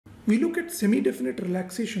we look at semi-definite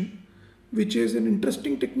relaxation, which is an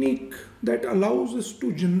interesting technique that allows us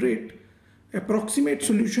to generate approximate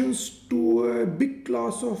solutions to a big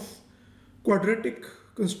class of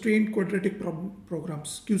constrained quadratic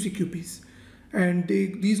programs, QCQPs. And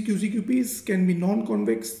these QCQPs can be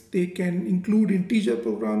non-convex, they can include integer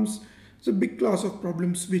programs. It's a big class of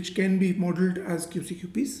problems which can be modeled as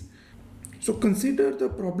QCQPs. So consider the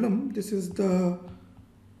problem. This is the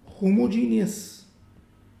homogeneous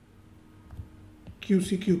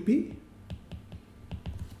QCQP,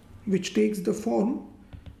 which takes the form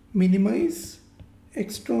minimize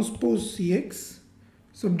x transpose Cx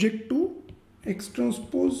subject to x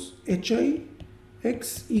transpose Hi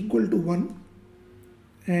x equal to 1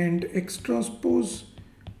 and x transpose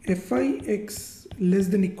Fi x less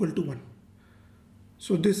than equal to 1.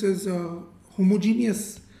 So this is a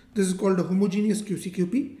homogeneous, this is called a homogeneous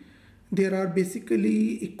QCQP. There are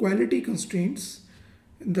basically equality constraints.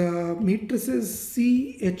 The matrices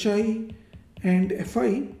C, Hi and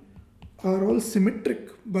Fi are all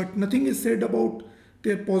symmetric, but nothing is said about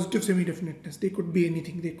their positive semi-definiteness. They could be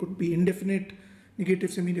anything. They could be indefinite,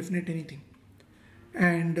 negative semi-definite, anything.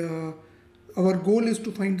 And our goal is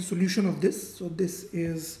to find the solution of this. So this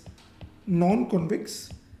is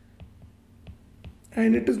non-convex.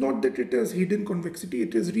 And it is not that it has hidden convexity.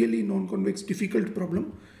 It is really non-convex, difficult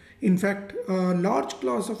problem. In fact, a large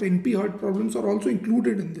class of NP-hard problems are also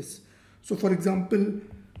included in this. So for example,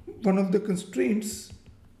 one of the constraints,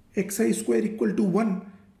 xi square equal to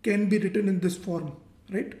 1, can be written in this form,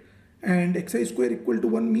 right? And xi square equal to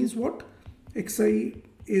 1 means what? Xi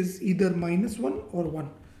is either minus 1 or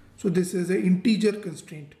 1. So this is an integer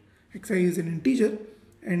constraint. Xi is an integer,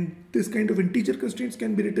 and this kind of integer constraints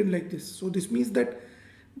can be written like this. So this means that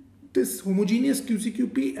this homogeneous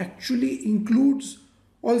QCQP actually includes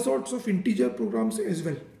all sorts of integer programs as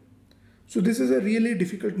well. So this is a really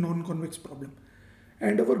difficult non-convex problem.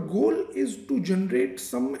 And our goal is to generate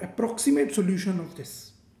some approximate solution of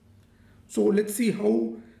this. So let's see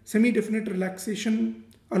how semi-definite relaxation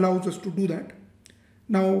allows us to do that.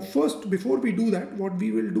 Now first, before we do that, what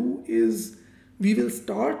we will do is we will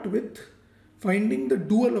start with finding the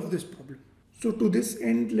dual of this problem. So to this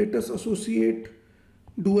end, let us associate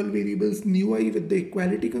dual variables nu I with the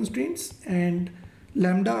equality constraints and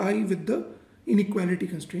lambda I with the inequality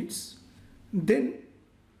constraints. Then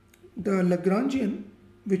the Lagrangian,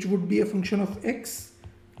 which would be a function of x,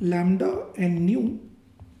 lambda and nu,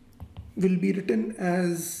 will be written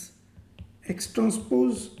as x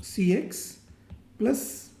transpose Cx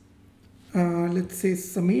plus let's say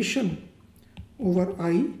summation over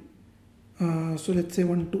I, so let's say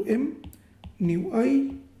 1 to m nu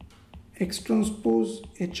I x transpose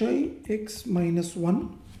Hi x minus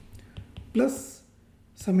 1 plus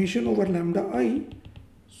summation over lambda I,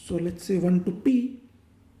 so let's say 1 to p,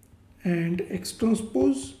 and x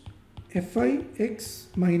transpose Fi x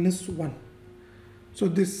minus 1. So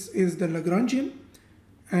this is the Lagrangian,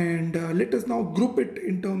 and let us now group it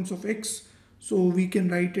in terms of x. So we can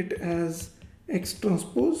write it as x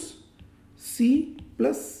transpose C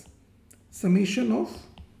plus summation of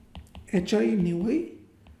Hi nu I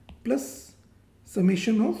plus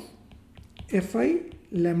summation of Fi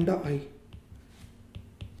lambda I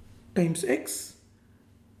times x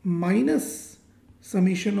minus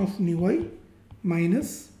summation of nu I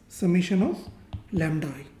minus summation of lambda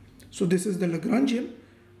I. So this is the Lagrangian,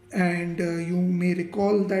 and you may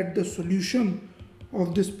recall that the solution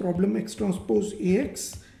of this problem x transpose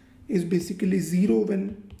Ax is basically 0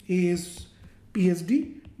 when A is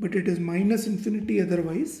PSD, but it is minus infinity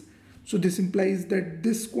otherwise. So this implies that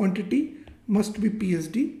this quantity must be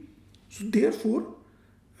PSD. So therefore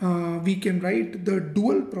we can write the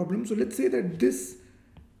dual problem. So let's say that this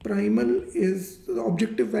primal is the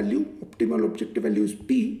objective value, optimal objective value is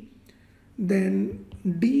P, then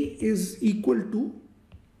D is equal to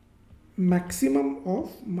maximum of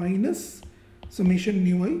minus summation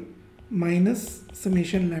nu I minus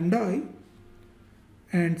summation lambda I,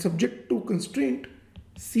 and subject to constraint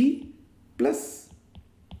C plus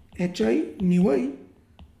Hi nu I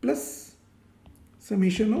plus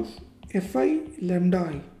summation of Fi lambda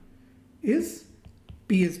I is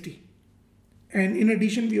PSD. And in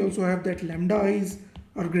addition, we also have that lambda i's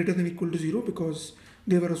are greater than or equal to 0 because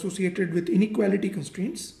they were associated with inequality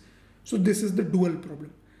constraints. So this is the dual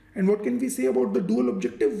problem. And what can we say about the dual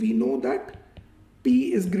objective? We know that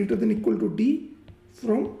P is greater than or equal to D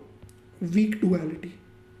from weak duality.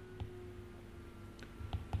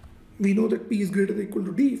 We know that P is greater than or equal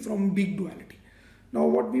to D from weak duality. Now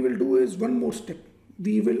what we will do is one more step.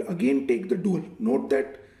 We will again take the dual. Note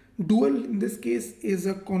that dual in this case is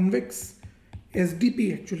a convex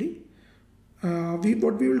SDP actually.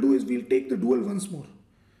 what we will do is we'll take the dual once more,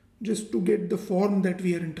 just to get the form that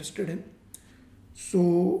we are interested in.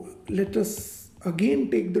 So let us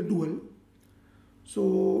again take the dual.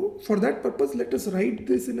 So for that purpose, let us write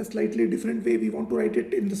this in a slightly different way. We want to write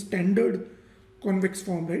it in the standard convex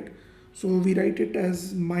form, right? So we write it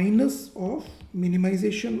as minus of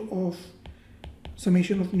minimization of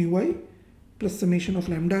summation of nu I plus summation of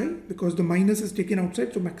lambda I, because the minus is taken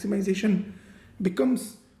outside, so maximization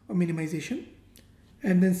becomes a minimization,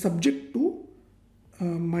 and then subject to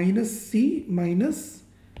minus C minus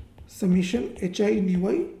summation hi nu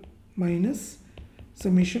I minus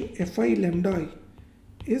summation fi lambda I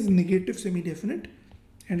is negative semi-definite,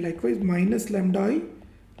 and likewise minus lambda I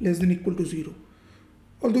less than equal to 0,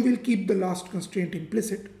 although we'll keep the last constraint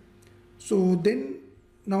implicit. So then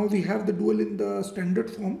now we have the dual in the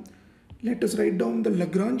standard form. Let us write down the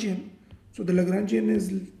Lagrangian. So the Lagrangian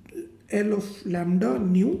is L of lambda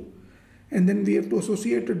nu, and then we have to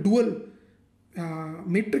associate a dual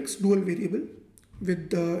matrix dual variable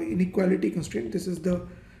with the inequality constraint. This is the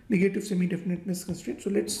negative semi-definiteness constraint.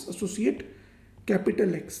 So let's associate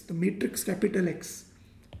capital X, the matrix capital X,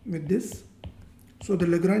 with this. So the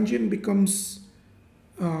Lagrangian becomes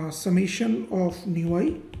summation of nu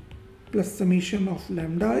I plus summation of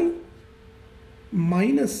lambda I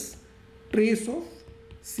minus trace of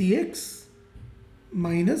Cx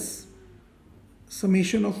minus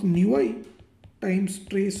summation of nu I times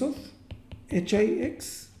trace of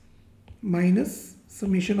hix minus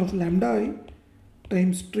summation of lambda I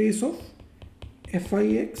times trace of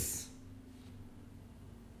fix,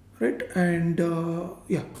 right? And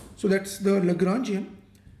yeah, so that's the Lagrangian,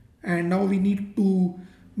 and now we need to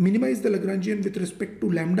minimize the Lagrangian with respect to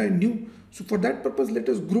lambda and nu. So for that purpose, let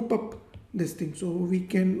us group up this thing. So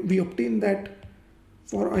we obtain that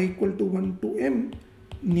for I equal to 1 to m,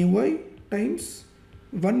 nu I times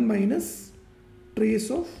 1 minus trace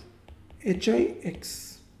of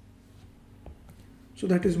hix. So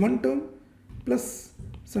that is one term plus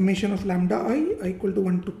summation of lambda I equal to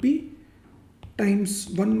 1 to p times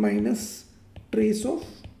 1 minus trace of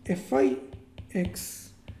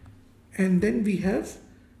fix, and then we have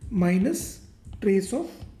minus trace of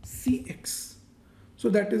cx. So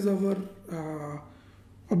that is our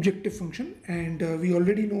objective function, and we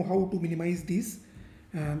already know how to minimize these.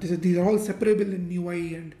 These are all separable in nu I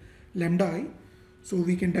and lambda I. So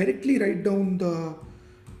we can directly write down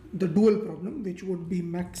the dual problem, which would be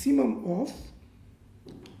maximum of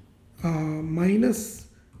minus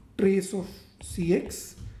trace of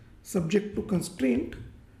Cx subject to constraint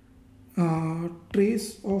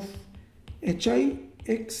trace of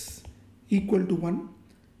hix equal to 1.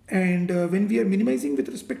 And when we are minimizing with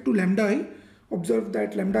respect to lambda I, observe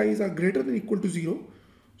that lambda i's are greater than or equal to 0.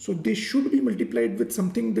 So they should be multiplied with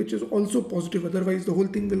something which is also positive, otherwise the whole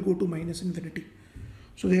thing will go to minus infinity.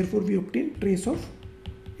 So therefore we obtain trace of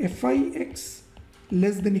fix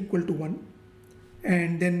less than or equal to 1.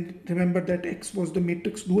 And then remember that x was the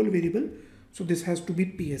matrix dual variable, so this has to be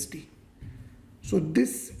PSD. So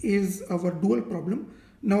this is our dual problem.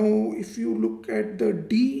 Now if you look at the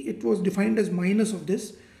D, it was defined as minus of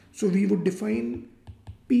this, so we would define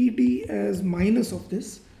PD as minus of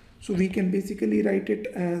this. So we can basically write it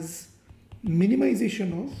as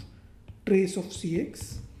minimization of trace of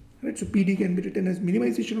Cx, right? So PD can be written as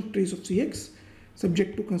minimization of trace of Cx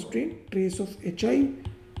subject to constraint trace of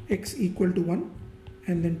hix equal to 1,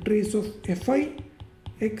 and then trace of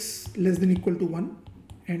fix less than or equal to 1,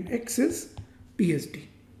 and x is PSD.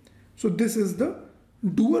 So this is the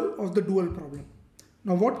dual of the dual problem.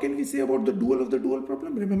 Now what can we say about the dual of the dual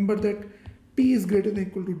problem? Remember that P is greater than or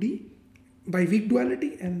equal to D by weak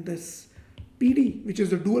duality, and this PD, which is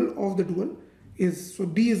the dual of the dual, is, so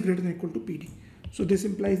D is greater than or equal to PD. So this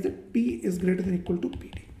implies that P is greater than or equal to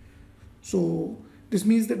PD. So this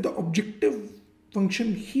means that the objective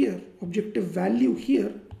function here, objective value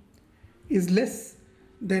here, is less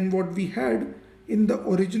than what we had in the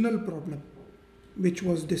original problem, which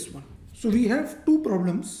was this one. So we have two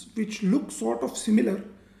problems which look sort of similar,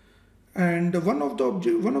 and one of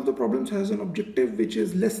the problems has an objective which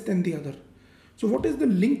is less than the other. So what is the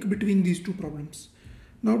link between these two problems?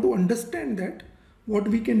 Now to understand that, what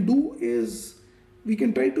we can do is we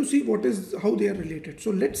can try to see how they are related.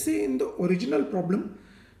 So let's say in the original problem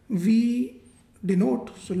we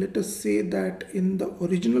denote, so let us say that in the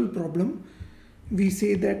original problem we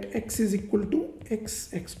say that x is equal to x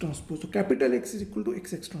transpose. So capital X is equal to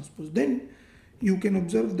x transpose. Then you can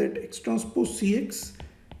observe that x transpose Cx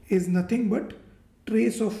is nothing but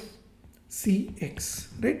trace of Cx,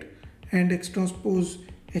 right? And x transpose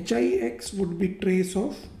hix would be trace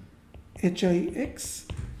of hix,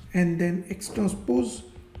 and then x transpose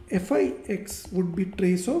fix would be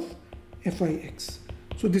trace of fix.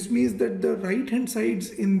 So this means that the right hand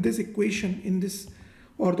sides in this equation, in this,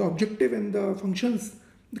 or the objective and the functions,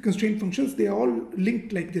 the constraint functions, they are all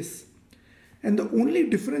linked like this. And the only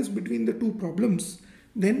difference between the two problems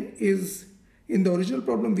then is, in the original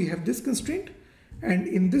problem we have this constraint, and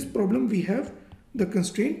in this problem we have the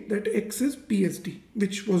constraint that x is PSD,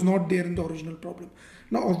 which was not there in the original problem.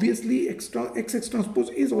 Now obviously x transpose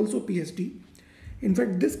is also PSD. In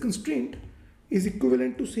fact, this constraint is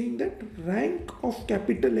equivalent to saying that rank of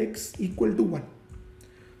capital X equal to 1.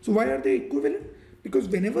 So why are they equivalent? Because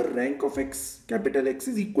whenever rank of X, capital X,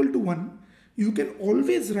 is equal to 1, you can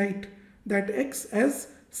always write that X as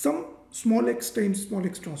some small x times small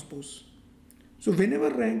x transpose. So whenever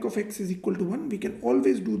rank of X is equal to 1, we can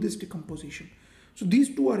always do this decomposition. So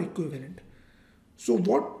these two are equivalent. So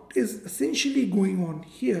what is essentially going on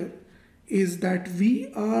here is that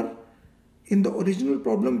we are, in the original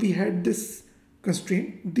problem we had this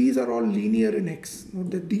constraint, these are all linear in X.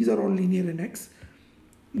 Note that these are all linear in X.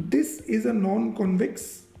 This is a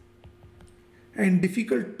non-convex and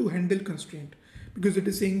difficult to handle constraint, because it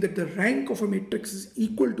is saying that the rank of a matrix is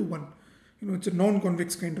equal to 1. It's a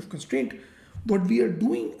non-convex kind of constraint. What we are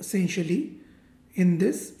doing essentially in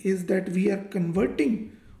this is that we are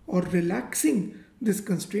converting or relaxing this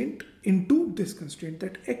constraint into this constraint,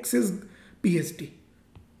 that X is PSD.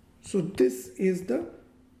 So this is the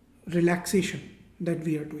relaxation that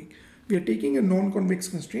we are doing. We are taking a non-convex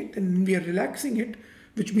constraint and we are relaxing it,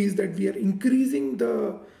 which means that we are increasing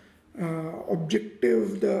the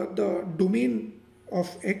objective, the domain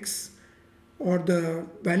of X, or the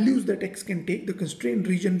values that X can take, the constraint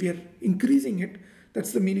region, we are increasing it.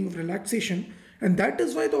 That's the meaning of relaxation. And that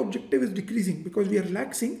is why the objective is decreasing, because we are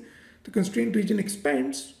relaxing, the constraint region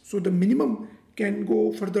expands, so the minimum can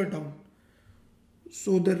go further down.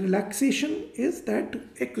 So the relaxation is that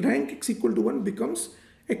rank X equal to 1 becomes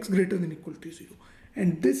X greater than equal to 0.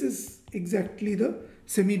 And this is exactly the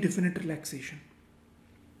semi-definite relaxation.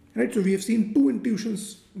 Right? So we have seen two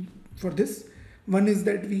intuitions for this. One is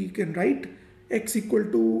that we can write X equal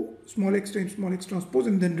to small x times small x transpose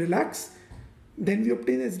and then relax. Then we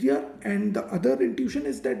obtain SDR. And the other intuition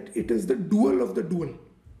is that it is the dual of the dual.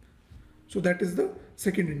 So that is the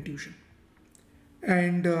second intuition.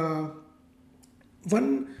 And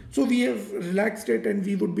so we have relaxed it and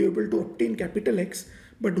we would be able to obtain capital X.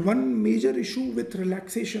 But one major issue with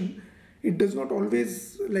relaxation, it does not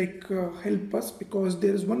always help us, because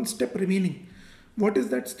there is one step remaining. What is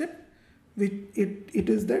that step? It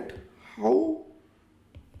is that how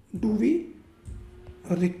do we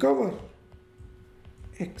recover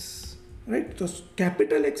X, right? So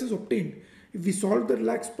capital X is obtained. If we solve the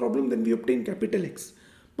relaxed problem, then we obtain capital X.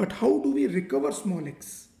 But how do we recover small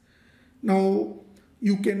x? Now,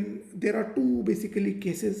 there are two basically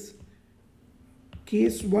cases.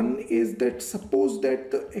 Case one is that suppose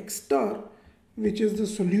that the X star, which is the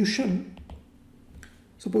solution,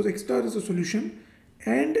 suppose X star is a solution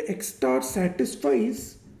and X star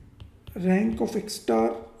satisfies rank of X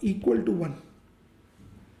star equal to 1.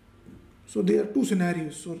 So there are two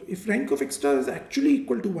scenarios. So if rank of X star is actually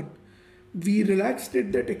equal to 1, we relaxed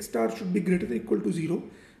it that X star should be greater than or equal to 0,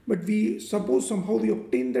 but we suppose somehow we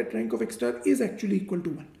obtain that rank of X star is actually equal to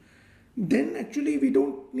 1. Then actually we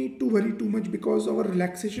don't need to worry too much, because our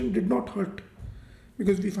relaxation did not hurt,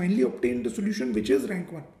 because we finally obtained the solution which is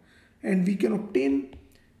rank 1, and we can obtain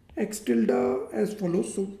X tilde as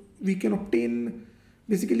follows. So we can obtain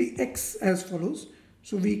basically X as follows.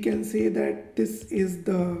 So we can say that this is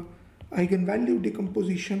the eigenvalue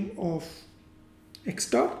decomposition of X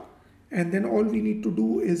star, and then all we need to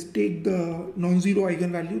do is take the non-zero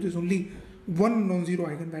eigenvalue. There's only one non-zero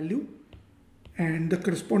eigenvalue and the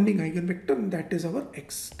corresponding eigenvector, and that is our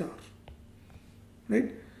X star,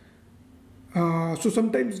 right? So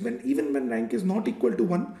sometimes even when rank is not equal to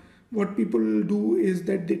 1, what people do is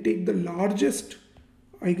that they take the largest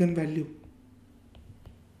eigenvalue.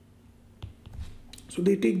 So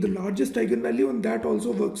they take the largest eigenvalue, and that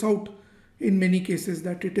also works out in many cases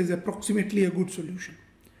that it is approximately a good solution.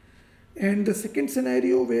 And the second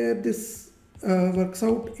scenario where this works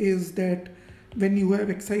out is that when you have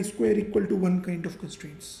xi square equal to 1 kind of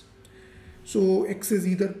constraints. So x is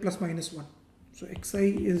either plus minus 1. So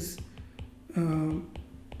xi is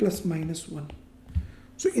plus minus 1.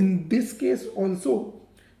 So in this case also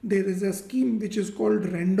there is a scheme which is called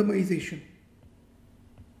randomization.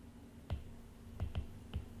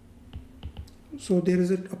 So there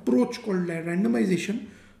is an approach called randomization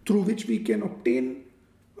through which we can obtain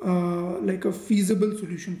like a feasible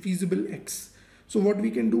solution, feasible x. So what we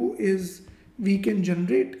can do is we can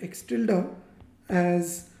generate x tilde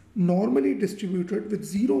as normally distributed with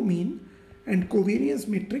zero mean and covariance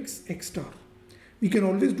matrix X star. We can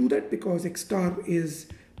always do that because X star is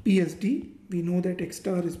PSD. We know that X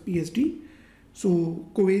star is PSD. So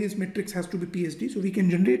covariance matrix has to be PSD. So we can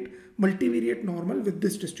generate multivariate normal with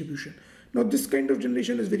this distribution. Now this kind of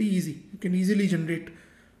generation is very easy. You can easily generate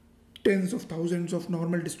tens of thousands of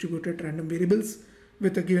normal distributed random variables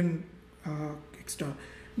with a given X star.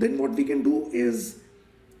 Then what we can do is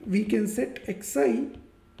we can set Xi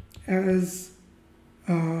as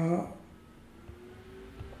a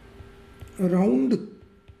rounded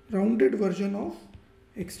version of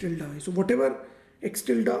X tilde I. So whatever X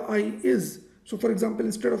tilde I is, so for example,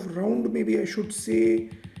 instead of round, maybe I should say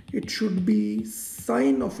it should be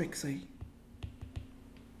sine of Xi,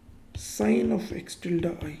 sine of X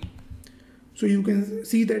tilde I. So you can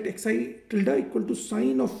see that Xi tilde equal to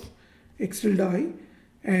sine of X tilde I,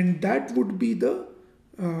 and that would be the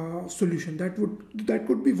solution. That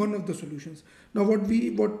could be one of the solutions. Now what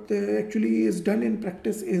actually is done in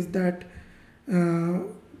practice is that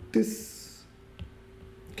this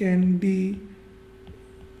can be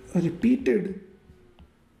repeated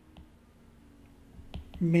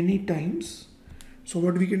many times. So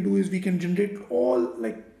what we can do is we can generate all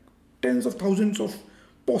like tens of thousands of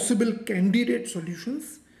possible candidate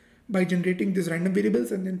solutions by generating these random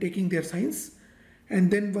variables and then taking their signs. And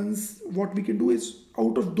then once what we can do is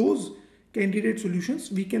out of those candidate solutions,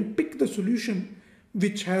 we can pick the solution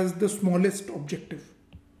which has the smallest objective.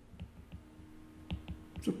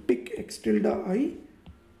 So pick X tilde I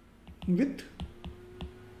with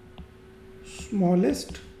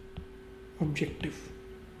smallest objective,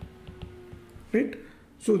 right?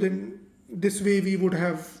 So then this way we would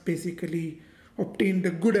have basically obtained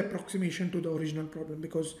a good approximation to the original problem,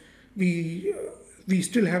 because we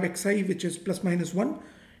still have Xi which is plus minus 1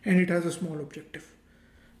 and it has a small objective,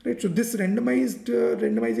 right? So this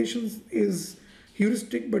randomization is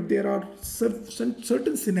heuristic, but there are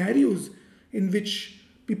certain scenarios in which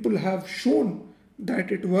people have shown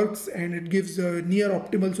that it works and it gives a near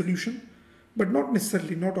optimal solution, but not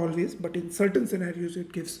necessarily, not always, but in certain scenarios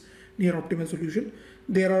it gives near optimal solution.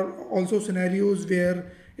 There are also scenarios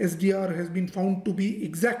where SDR has been found to be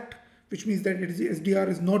exact, which means that SDR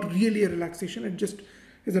is not really a relaxation, it just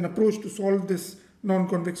is an approach to solve this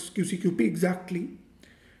non-convex QCQP exactly.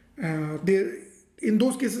 In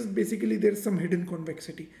those cases, basically there is some hidden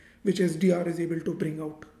convexity which SDR is able to bring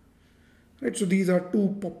out. Right? So these are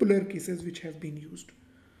two popular cases which have been used.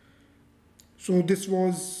 So this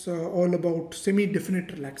was all about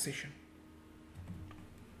semi-definite relaxation.